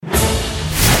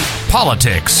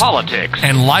Politics,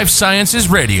 and Life Sciences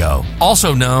Radio,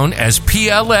 also known as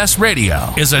PLS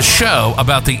Radio, is a show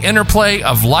about the interplay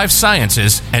of life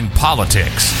sciences and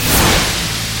politics.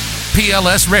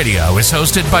 PLS Radio is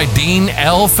hosted by Dean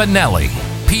L. Finelli,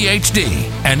 PhD,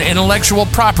 an intellectual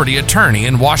property attorney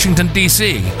in Washington,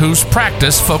 D.C., whose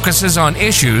practice focuses on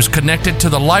issues connected to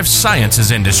the life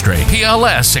sciences industry.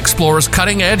 PLS explores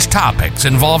cutting-edge topics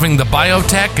involving the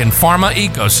biotech and pharma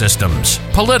ecosystems,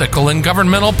 political and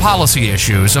governmental policy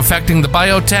issues affecting the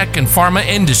biotech and pharma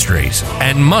industries,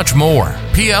 and much more.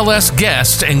 PLS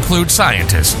guests include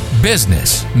scientists,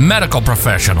 business, medical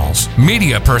professionals,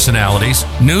 media personalities,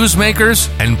 newsmakers,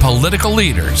 and political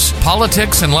leaders.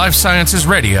 Politics and Life Sciences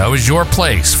Radio is your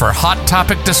place for hot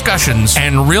topic discussions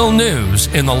and real news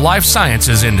in the life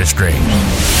sciences industry.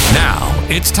 Now,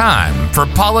 it's time for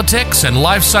Politics and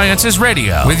Life Sciences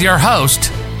Radio with your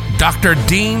host, Dr.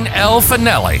 Dean L.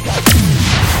 Finelli.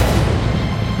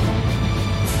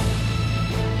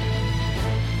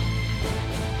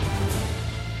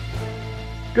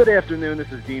 Good afternoon.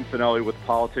 This is Dean Finelli with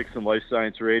Politics and Life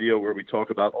Science Radio, where we talk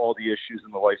about all the issues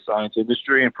in the life science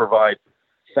industry and provide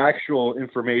factual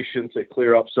information to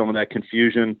clear up some of that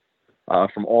confusion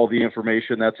from all the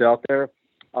information that's out there.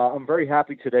 I'm very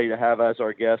happy today to have as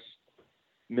our guest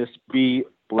Miss Bea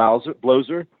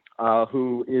Blauser,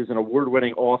 who is an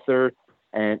award-winning author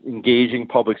and engaging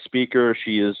public speaker.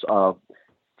 She is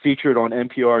featured on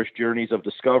NPR's Journeys of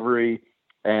Discovery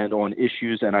and on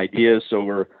Issues and Ideas.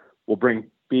 So we'll bring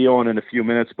Bea on in a few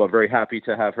minutes, but very happy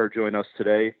to have her join us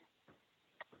today.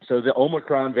 So the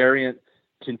Omicron variant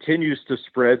continues to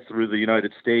spread through the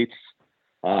United States,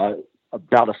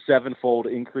 about a 7-fold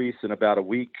increase in about a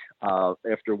week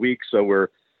after week. So we're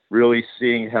really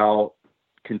seeing how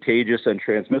contagious and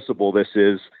transmissible this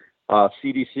is.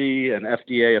 CDC and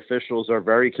FDA officials are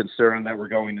very concerned that we're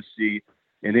going to see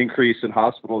an increase in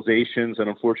hospitalizations and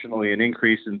unfortunately an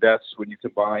increase in deaths when you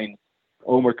combine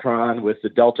Omicron with the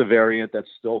Delta variant that's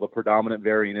still the predominant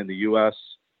variant in the U.S.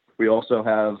 We also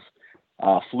have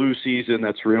flu season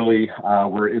that's really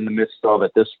we're in the midst of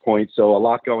at this point. So a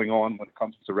lot going on when it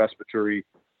comes to respiratory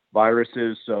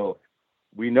viruses. So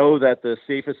we know that the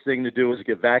safest thing to do is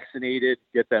get vaccinated,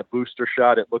 get that booster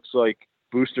shot. It looks like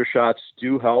booster shots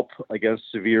do help against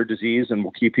severe disease and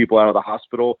will keep people out of the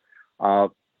hospital,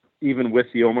 even with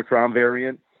the Omicron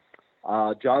variant.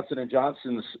 Johnson &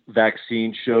 Johnson's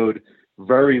vaccine showed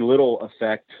very little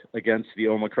effect against the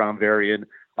Omicron variant.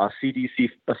 CDC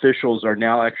officials are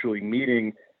now actually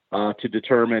meeting to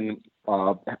determine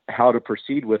how to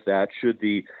proceed with that. Should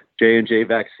the J&J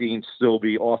vaccine still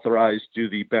be authorized? Do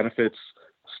the benefits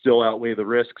still outweigh the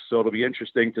risks? So it'll be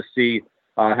interesting to see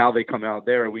how they come out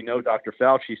there. We know Dr.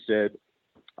 Fauci said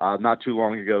not too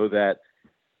long ago that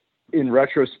in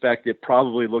retrospect, it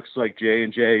probably looks like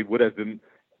J&J would have been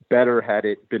better had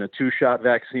it been a 2-shot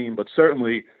vaccine, but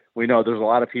certainly we know there's a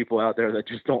lot of people out there that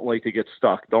just don't like to get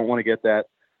stuck, don't want to get that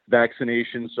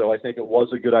vaccination. So I think it was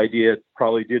a good idea. It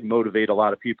probably did motivate a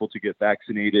lot of people to get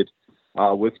vaccinated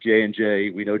with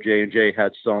J&J. We know J&J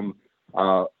had some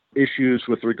issues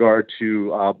with regard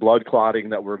to blood clotting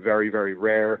that were very, very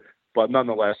rare, but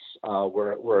nonetheless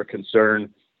were a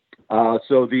concern.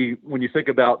 So when you think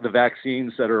about the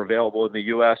vaccines that are available in the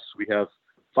U.S., we have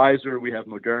Pfizer, we have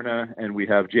Moderna, and we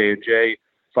have J&J.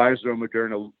 Pfizer and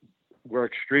Moderna were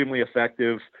extremely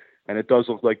effective, and it does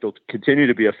look like they'll continue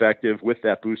to be effective with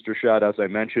that booster shot, as I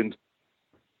mentioned.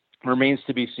 Remains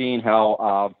to be seen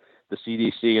how the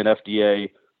CDC and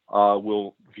FDA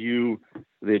will view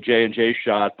the J&J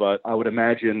shot, but I would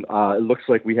imagine it looks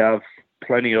like we have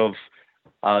plenty of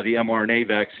the mRNA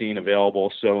vaccine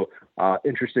available, so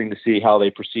interesting to see how they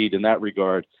proceed in that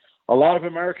regard. A lot of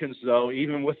Americans, though,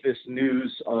 even with this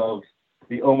news of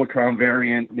the Omicron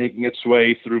variant making its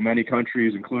way through many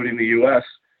countries, including the U.S.,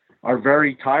 are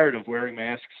very tired of wearing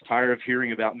masks, tired of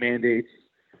hearing about mandates,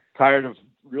 tired of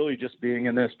really just being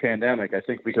in this pandemic. I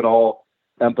think we could all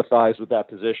empathize with that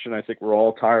position. I think we're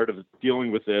all tired of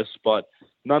dealing with this, but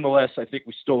nonetheless, I think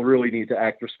we still really need to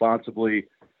act responsibly,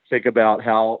 think about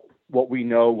what we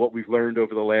know, what we've learned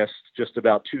over the last just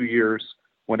about 2 years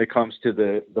when it comes to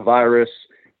the virus,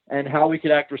 and how we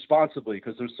could act responsibly,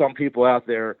 because there's some people out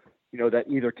there that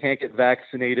either can't get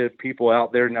vaccinated, people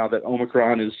out there now that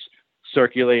Omicron is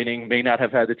circulating may not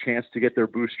have had the chance to get their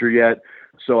booster yet.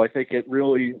 So I think it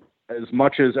really, as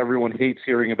much as everyone hates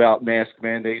hearing about mask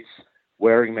mandates,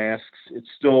 wearing masks, it's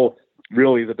still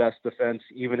really the best defense.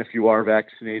 Even if you are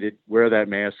vaccinated, wear that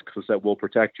mask because that will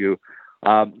protect you.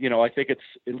 I think it's,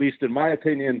 at least in my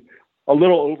opinion, a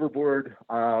little overboard.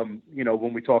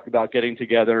 When we talk about getting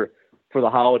together for the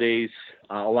holidays,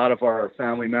 a lot of our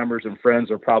family members and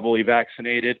friends are probably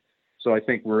vaccinated. So I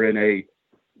think we're in a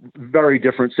very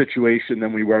different situation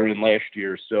than we were in last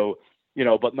year. So,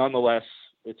 but nonetheless,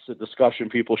 it's a discussion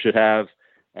people should have.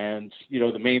 And,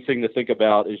 the main thing to think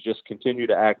about is just continue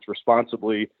to act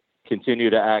responsibly, continue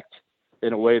to act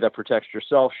in a way that protects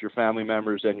yourself, your family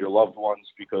members, and your loved ones,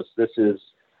 because this is,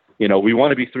 we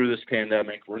want to be through this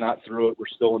pandemic. We're not through it. We're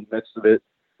still in the midst of it.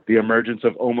 The emergence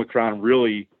of Omicron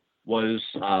really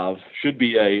should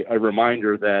be a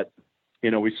reminder that,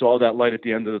 we saw that light at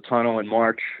the end of the tunnel in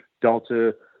March.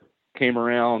 Delta came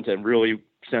around and really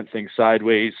sent things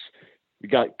sideways. We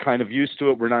got kind of used to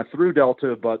it. We're not through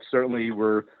Delta, but certainly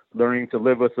we're learning to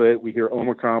live with it. We hear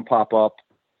Omicron pop up.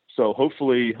 So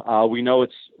hopefully we know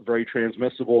it's very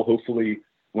transmissible. Hopefully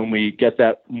when we get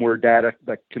that more data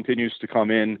that continues to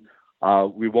come in,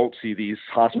 we won't see these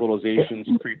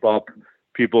hospitalizations creep up.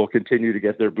 People continue to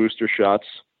get their booster shots,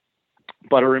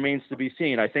 but it remains to be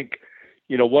seen. I think,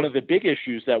 one of the big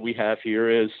issues that we have here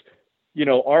is,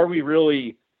 are we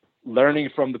really learning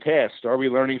from the past? Are we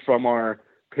learning from our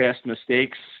past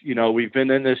mistakes? We've been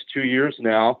in this 2 years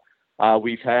now.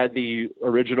 We've had the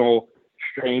original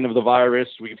strain of the virus.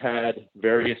 We've had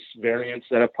various variants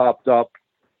that have popped up,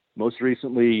 most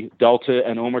recently Delta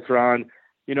and Omicron,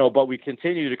 but we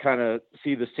continue to kind of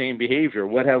see the same behavior.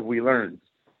 What have we learned?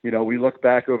 We look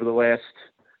back over the last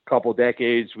couple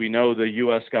decades. We know the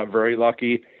U.S. got very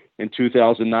lucky in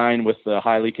 2009 with the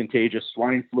highly contagious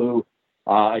swine flu.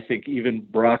 I think even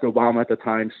Barack Obama at the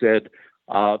time said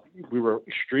we were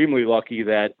extremely lucky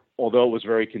that although it was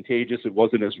very contagious, it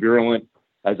wasn't as virulent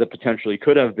as it potentially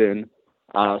could have been.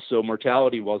 So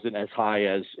mortality wasn't as high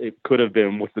as it could have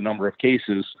been with the number of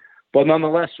cases. But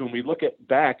nonetheless, when we look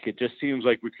back, it just seems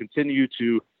like we continue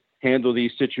to handle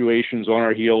these situations on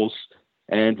our heels,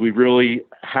 and we really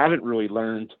haven't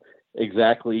learned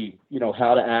exactly,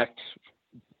 how to act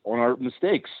on our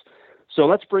mistakes. So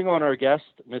let's bring on our guest,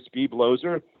 Ms. Bee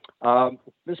Bloser.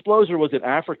 Ms. Bloser was in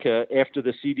Africa after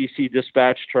the CDC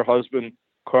dispatched her husband,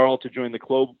 Carl, to join the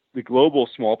global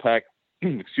smallpox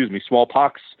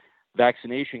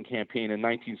vaccination campaign in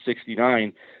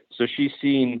 1969. So she's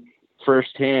seen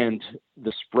firsthand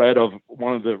the spread of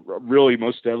one of the really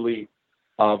most deadly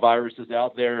viruses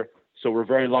out there. So we're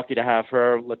very lucky to have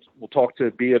her. We'll talk to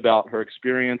Bee about her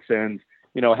experience and,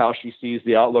 how she sees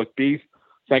the outlook. Bee,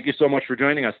 thank you so much for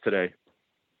joining us today.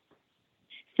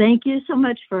 Thank you so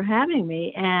much for having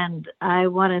me. And I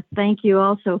want to thank you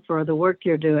also for the work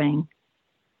you're doing.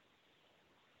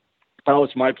 Oh,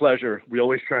 it's my pleasure. We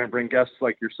always try and bring guests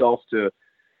like yourself to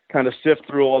kind of sift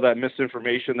through all that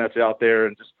misinformation that's out there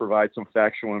and just provide some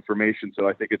factual information. So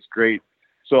I think it's great.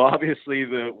 So obviously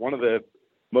one of the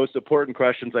most important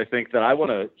questions I think that I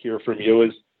want to hear from you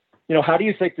is, how do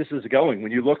you think this is going?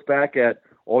 When you look back at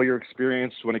all your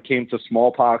experience when it came to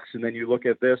smallpox and then you look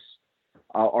at this,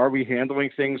 are we handling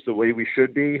things the way we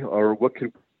should be, or what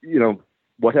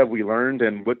have we learned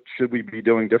and what should we be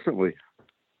doing differently?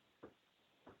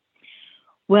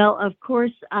 Well, of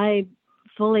course, I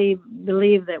fully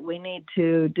believe that we need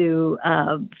to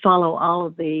follow all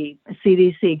of the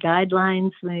CDC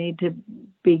guidelines. We need to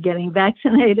be getting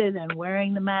vaccinated and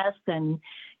wearing the mask and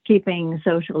keeping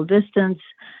social distance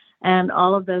and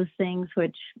all of those things,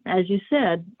 which, as you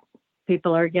said,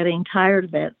 people are getting tired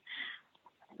of it.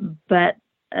 But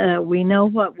we know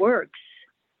what works,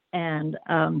 and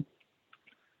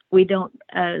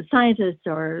scientists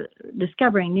are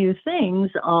discovering new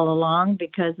things all along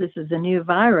because this is a new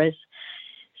virus.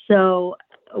 So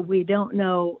we don't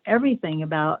know everything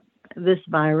about this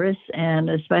virus, and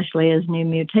especially as new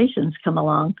mutations come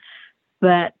along.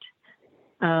 But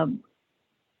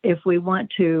if we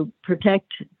want to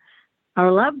protect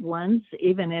our loved ones,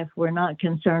 even if we're not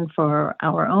concerned for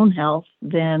our own health,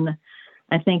 then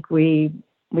I think we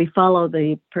follow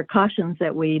the precautions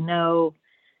that we know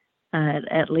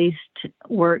at least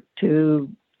work to,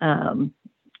 so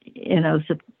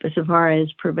far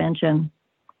as prevention.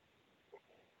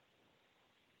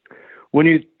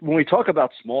 When we talk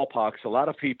about smallpox, a lot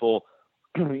of people,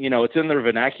 it's in their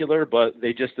vernacular, but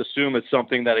they just assume it's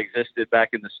something that existed back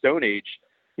in the Stone Age,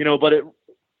 but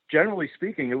generally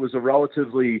speaking, it was a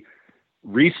relatively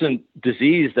recent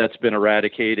disease that's been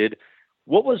eradicated.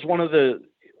 What was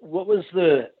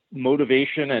the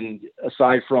motivation, and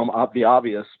aside from the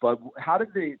obvious, but how did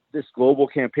this global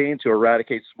campaign to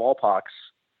eradicate smallpox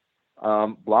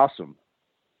blossom?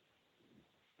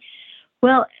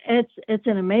 Well, it's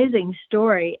an amazing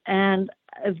story, and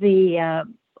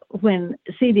when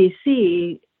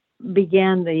CDC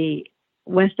began the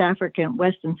West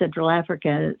and Central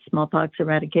Africa smallpox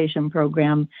eradication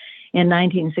program in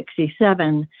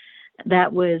 1967,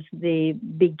 that was the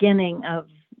beginning of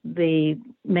the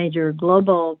major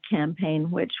global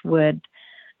campaign, which would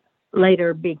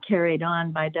later be carried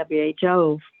on by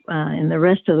WHO in the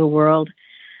rest of the world.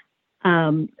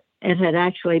 It had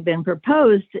actually been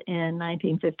proposed in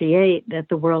 1958 at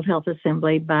the World Health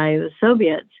Assembly by the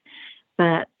Soviets,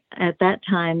 but at that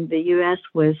time the U.S.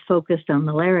 was focused on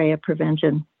malaria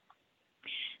prevention.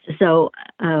 So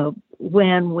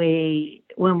when we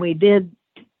did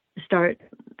start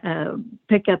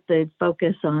pick up the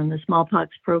focus on the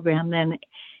smallpox program, then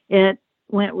it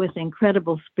went with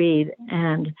incredible speed,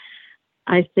 and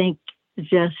I think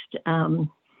just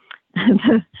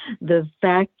the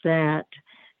fact that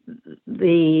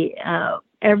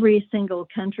every single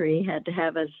country had to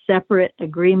have a separate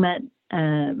agreement.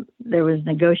 There was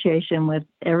negotiation with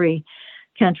every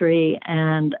country,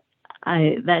 and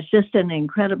that's just an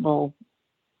incredible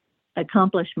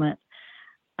accomplishment,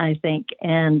 I think.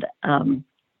 And I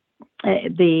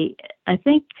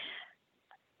think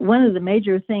one of the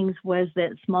major things was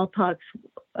that smallpox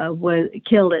was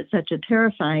killed at such a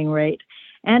terrifying rate,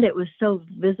 and it was so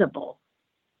visible.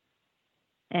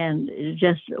 And it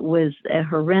just was a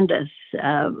horrendous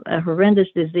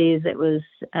disease. It was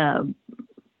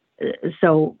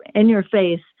so in your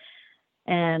face,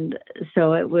 and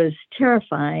so it was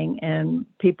terrifying. And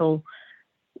people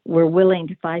were willing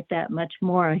to fight that much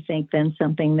more, I think, than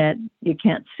something that you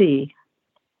can't see.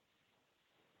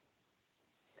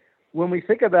 When we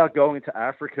think about going to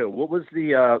Africa, what was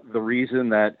the reason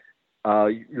that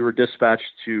you were dispatched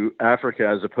to Africa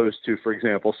as opposed to, for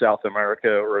example, South America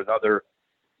or another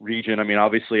region? I mean,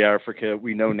 obviously Africa,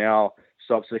 we know now,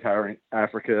 sub-Saharan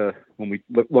Africa, when we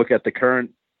look at the current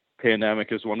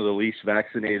pandemic, is one of the least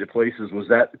vaccinated places. Was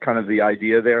that kind of the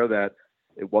idea there, that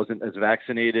it wasn't as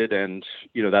vaccinated and,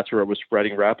 that's where it was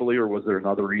spreading rapidly, or was there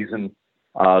another reason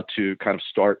to kind of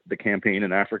start the campaign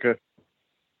in Africa?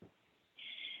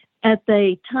 At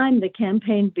the time the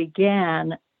campaign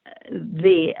began,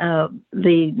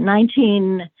 the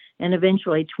 19 and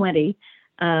eventually 20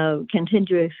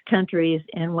 contiguous countries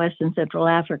in West and Central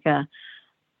Africa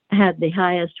had the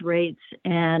highest rates,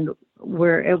 and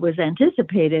where it was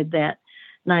anticipated that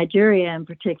Nigeria in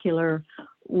particular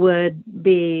would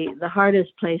be the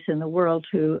hardest place in the world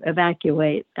to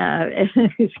eradicate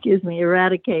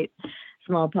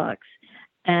smallpox.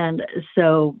 And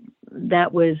so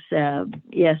that was,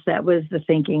 that was the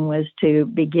thinking, was to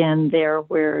begin there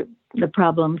where the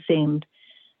problem seemed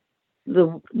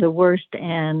the worst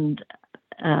and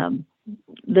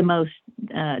the most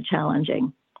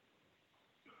challenging.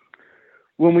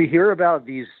 When we hear about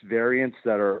these variants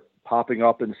that are popping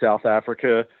up in South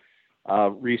Africa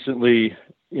recently,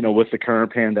 with the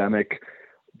current pandemic,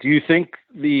 do you think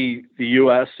the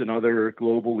U.S. and other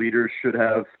global leaders should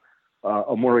have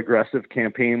a more aggressive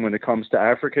campaign when it comes to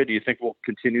Africa? Do you think we'll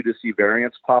continue to see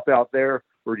variants pop out there,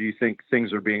 or do you think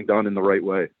things are being done in the right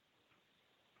way?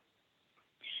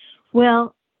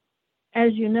 Well,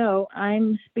 as you know,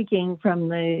 I'm speaking from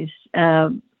the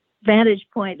vantage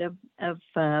point of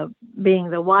being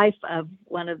the wife of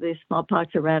one of the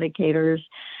smallpox eradicators,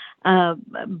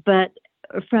 but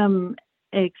from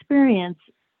experience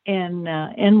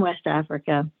in West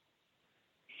Africa,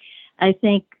 I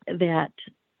think that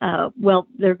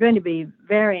there are going to be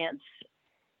variants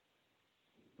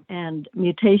and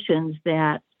mutations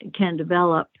that can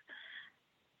develop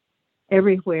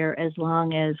everywhere as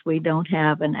long as we don't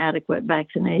have an adequate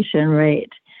vaccination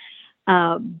rate.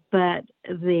 But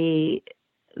the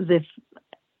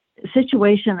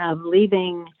situation of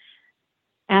leaving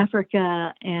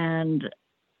Africa and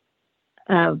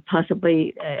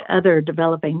possibly other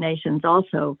developing nations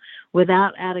also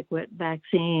without adequate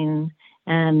vaccine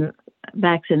and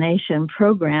vaccination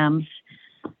programs,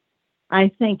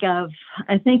 I think of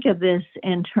this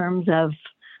in terms of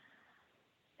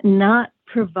not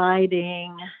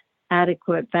providing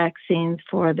adequate vaccines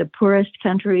for the poorest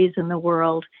countries in the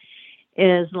world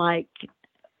is like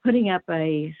putting up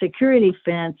a security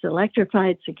fence,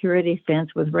 electrified security fence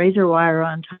with razor wire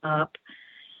on top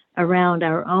around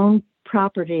our own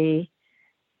property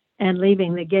and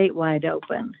leaving the gate wide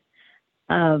open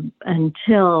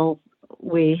until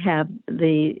we have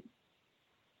the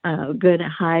good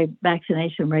high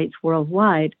vaccination rates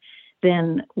worldwide.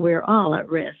 Then we're all at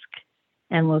risk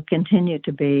and will continue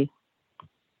to be.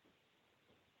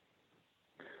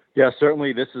 Yeah,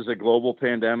 certainly this is a global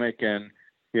pandemic, and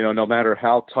no matter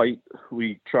how tight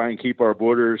we try and keep our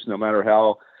borders, no matter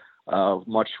how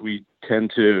much we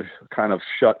tend to kind of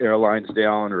shut airlines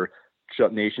down or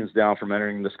shut nations down from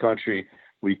entering this country,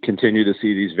 we continue to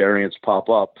see these variants pop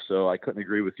up. So I couldn't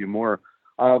agree with you more.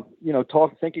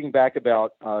 Thinking back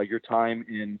about your time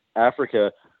in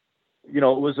Africa, it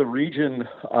was a region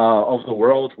of the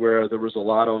world where there was a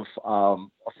lot of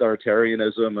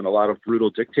authoritarianism and a lot of brutal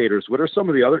dictators. What are some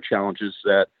of the other challenges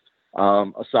that,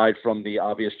 aside from the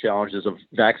obvious challenges of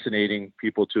vaccinating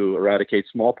people to eradicate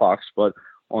smallpox, but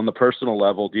on the personal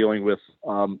level, dealing with,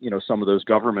 some of those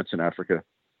governments in Africa?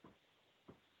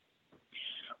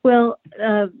 Well,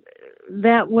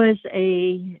 that was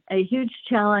a huge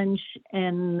challenge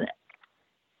in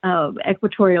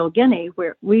Equatorial Guinea,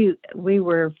 where we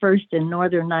were first in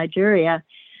northern Nigeria,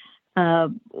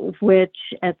 which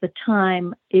at the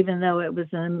time, even though it was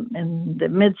in the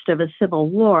midst of a civil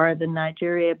war, the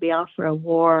Nigeria-Biafra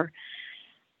War,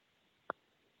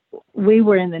 we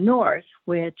were in the north,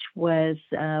 which was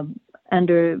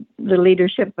under the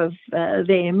leadership of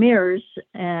the emirs,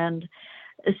 and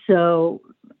so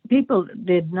people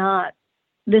did not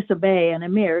disobey an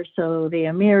emir. So the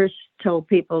emirs told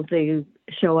people to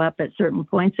show up at certain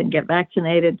points and get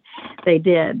vaccinated. They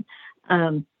did.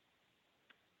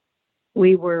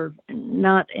 We were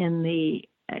not in the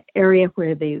area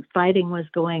where the fighting was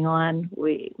going on.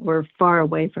 We were far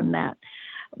away from that.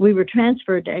 We were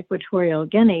transferred to Equatorial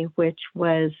Guinea, which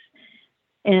was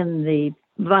in the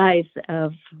vice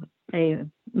of a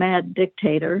mad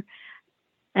dictator,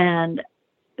 and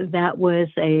that was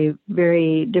a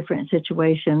very different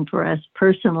situation for us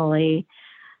personally.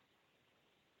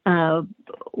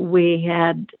 We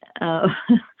had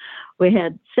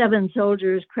 7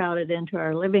 soldiers crowded into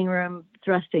our living room,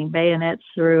 thrusting bayonets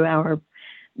through our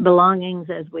belongings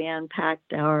as we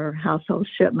unpacked our household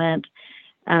shipment.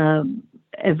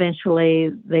 Eventually,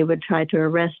 they would try to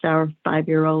arrest our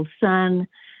 5-year-old son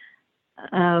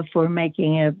for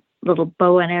making a little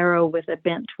bow and arrow with a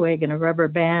bent twig and a rubber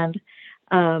band.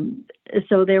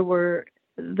 So there were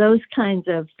those kinds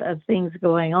of things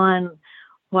going on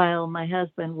while my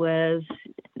husband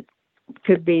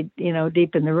could be,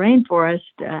 deep in the rainforest,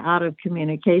 out of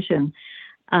communication.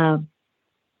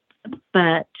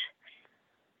 But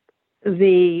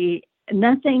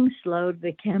nothing slowed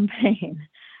the campaign.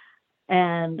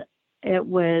 And it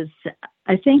was,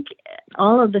 I think,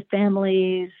 all of the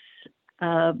families,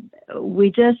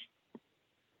 we just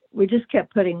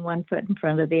kept putting one foot in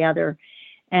front of the other.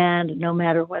 And no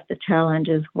matter what the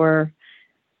challenges were,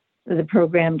 the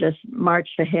program just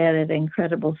marched ahead at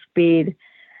incredible speed.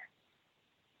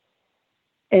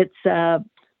 It's a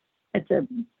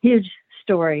huge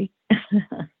story.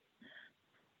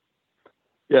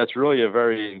 Yeah, it's really a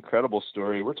very incredible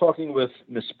story. We're talking with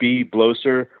Miss Bee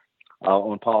Blosser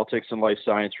on Politics and Life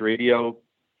Science Radio.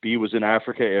 Bee was in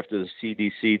Africa after the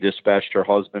CDC dispatched her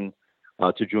husband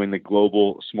to join the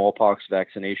global smallpox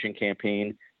vaccination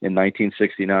campaign in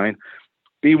 1969.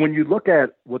 Bee, when you look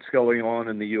at what's going on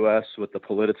in the U.S. with the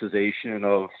politicization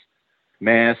of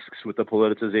masks, with the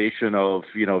politicization of,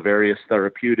 various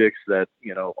therapeutics that,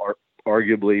 are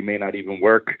arguably may not even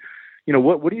work,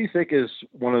 what do you think is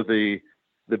one of the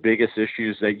biggest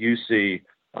issues that you see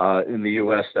in the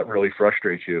U.S. that really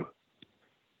frustrates you?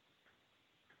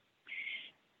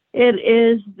 It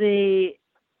is the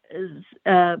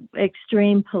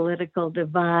extreme political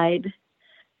divide.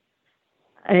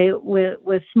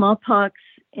 With smallpox,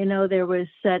 there was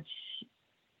such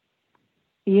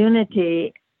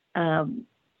unity in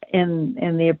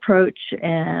the approach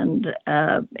and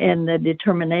in the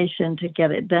determination to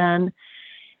get it done.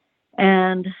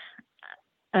 And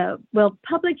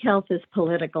public health is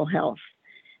political health.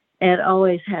 It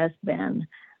always has been.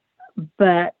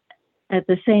 But at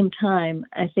the same time,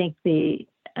 I think the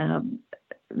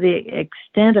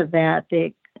extent of that,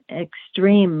 the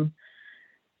extreme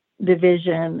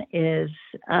division is,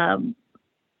 and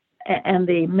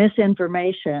the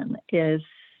misinformation is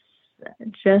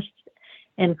just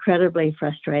incredibly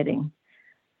frustrating.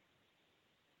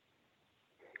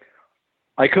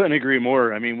 I couldn't agree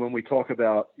more. I mean, when we talk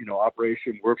about,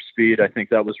 Operation Warp Speed, I think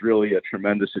that was really a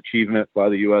tremendous achievement by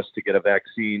the U.S. to get a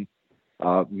vaccine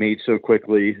made so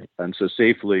quickly and so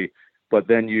safely. But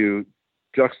then you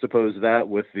juxtapose that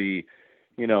with the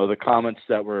comments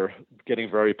that were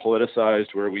getting very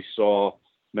politicized, where we saw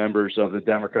members of the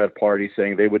Democrat Party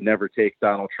saying they would never take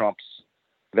Donald Trump's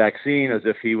vaccine as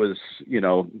if he was,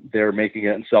 there making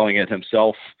it and selling it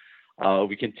himself.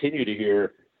 We continue to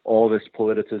hear all this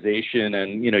politicization,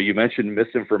 and you mentioned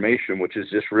misinformation, which is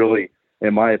just really,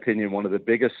 in my opinion, one of the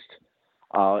biggest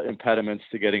impediments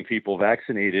to getting people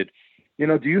vaccinated.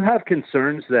 Do you have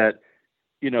concerns that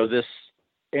this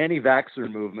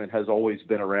anti-vaxxer movement has always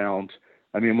been around?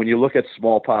 I mean, when you look at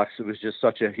smallpox, it was just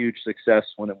such a huge success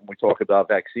when we talk about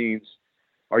vaccines.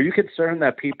 Are you concerned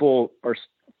that people are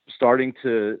starting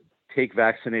to take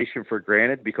vaccination for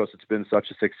granted because it's been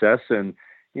such a success, and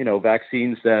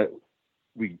vaccines that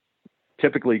we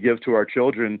typically give to our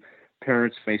children,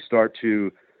 parents may start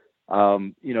to,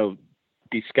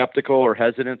 be skeptical or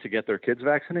hesitant to get their kids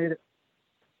vaccinated?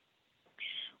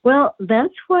 Well,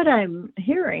 that's what I'm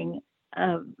hearing,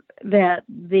 that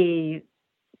the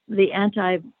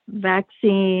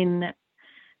anti-vaccine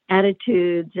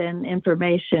attitudes and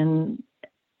information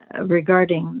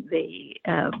regarding the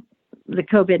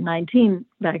COVID-19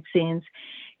 vaccines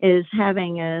is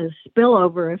having a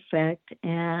spillover effect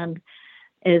and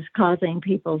is causing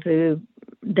people to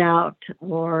doubt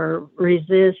or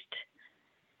resist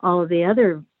all of the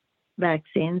other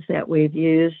vaccines that we've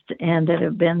used and that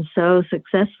have been so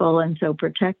successful and so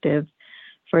protective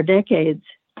for decades.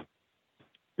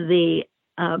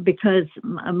 Because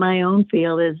my own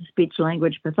field is speech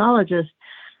language pathologist,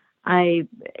 I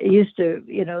used to,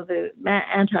 the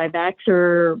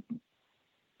anti-vaxxer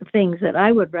things that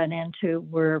I would run into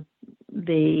were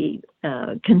the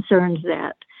concerns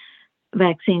that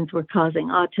vaccines were causing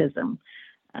autism,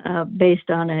 based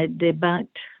on a debunked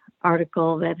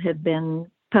article that had been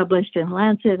published in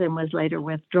Lancet and was later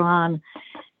withdrawn,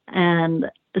 and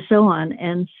so on.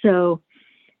 And so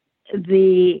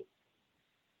I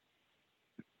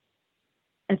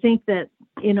think that,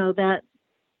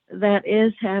 that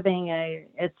is having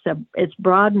it's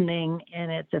broadening in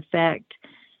its effect.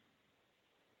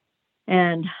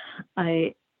 And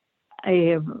I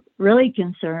am really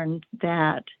concerned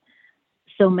that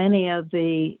so many of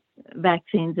the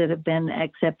vaccines that have been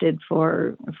accepted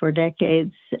for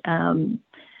decades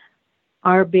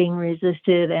are being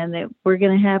resisted, and that we're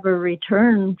going to have a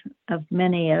return of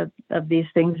many of these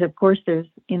things. Of course, there's,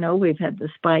 we've had the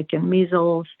spike in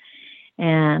measles,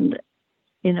 and,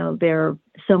 there are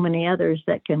so many others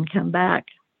that can come back.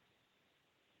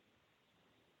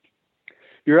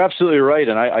 You're absolutely right.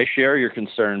 And I share your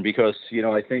concern because,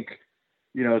 I think,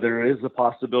 there is a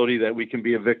possibility that we can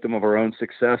be a victim of our own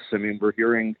success. I mean, we're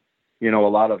hearing, a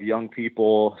lot of young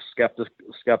people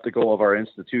skeptical of our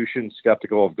institutions,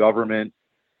 skeptical of government.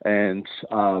 And,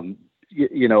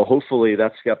 hopefully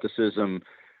that skepticism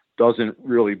doesn't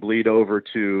really bleed over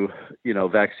to,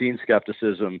 vaccine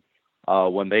skepticism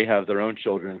when they have their own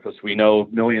children, because we know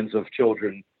millions of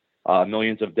children,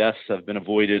 millions of deaths have been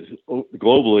avoided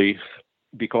globally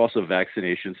because of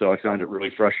vaccination. So I found it really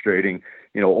frustrating,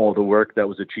 all the work that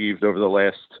was achieved over the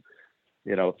last,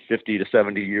 50 to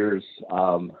 70 years,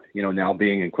 now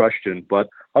being in question. But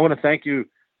I want to thank you,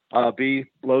 B.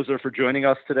 Bloser, for joining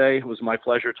us today. It was my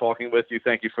pleasure talking with you.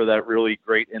 Thank you for that really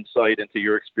great insight into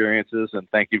your experiences. And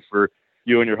thank you for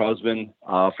you and your husband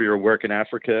for your work in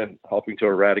Africa, helping to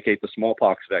eradicate the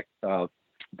smallpox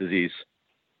disease.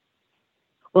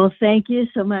 Well, thank you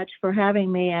so much for having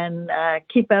me, and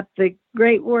keep up the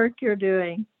great work you're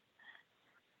doing.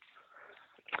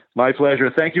 My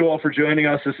pleasure. Thank you all for joining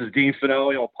us. This is Dean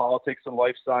Finelli on Politics and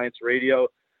Life Science Radio,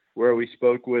 where we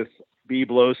spoke with B.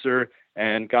 Bloser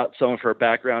and got some of her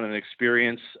background and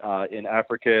experience in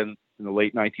Africa in the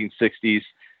late 1960s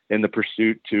in the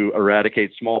pursuit to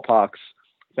eradicate smallpox.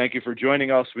 Thank you for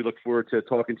joining us. We look forward to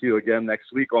talking to you again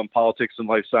next week on Politics and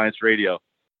Life Science Radio.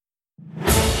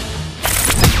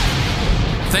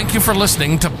 Thank you for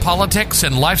listening to Politics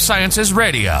and Life Sciences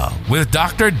Radio with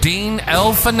Dr. Dean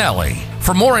L. Finelli.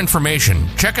 For more information,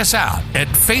 check us out at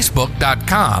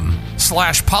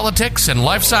facebook.com/politics and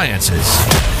life sciences.